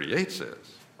 2:38 says.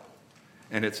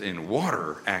 And it's in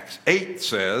water, Acts 8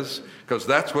 says, because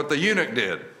that's what the eunuch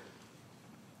did.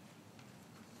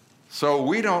 So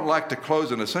we don't like to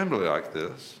close an assembly like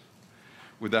this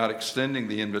without extending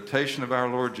the invitation of our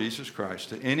Lord Jesus Christ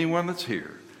to anyone that's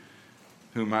here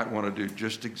who might want to do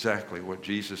just exactly what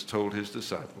Jesus told his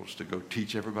disciples to go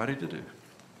teach everybody to do.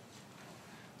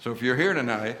 So if you're here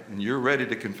tonight and you're ready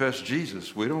to confess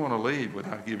Jesus, we don't want to leave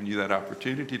without giving you that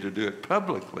opportunity to do it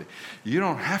publicly. You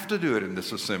don't have to do it in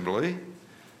this assembly.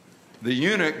 The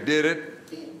eunuch did it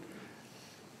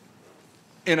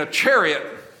in a chariot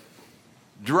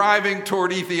driving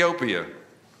toward Ethiopia.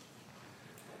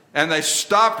 And they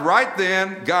stopped right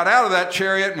then, got out of that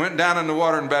chariot, and went down in the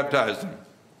water and baptized him.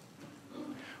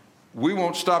 We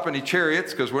won't stop any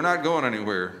chariots because we're not going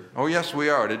anywhere. Oh, yes, we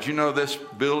are. Did you know this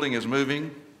building is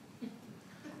moving?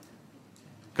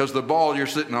 Because the ball you're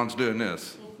sitting on is doing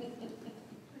this.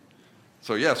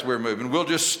 So, yes, we're moving. We'll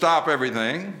just stop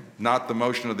everything, not the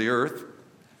motion of the earth.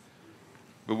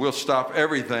 But we'll stop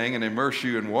everything and immerse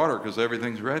you in water because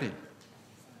everything's ready.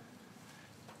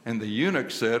 And the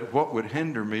eunuch said, what would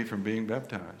hinder me from being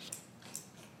baptized?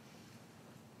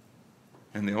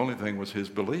 And the only thing was his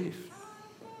belief.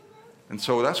 And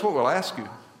so that's what we'll ask you.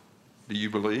 Do you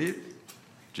believe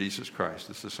Jesus Christ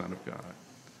is the Son of God?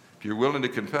 If you're willing to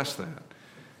confess that,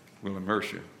 we'll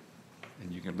immerse you,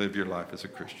 and you can live your life as a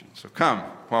Christian. So come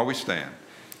while we stand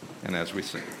and as we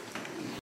sing.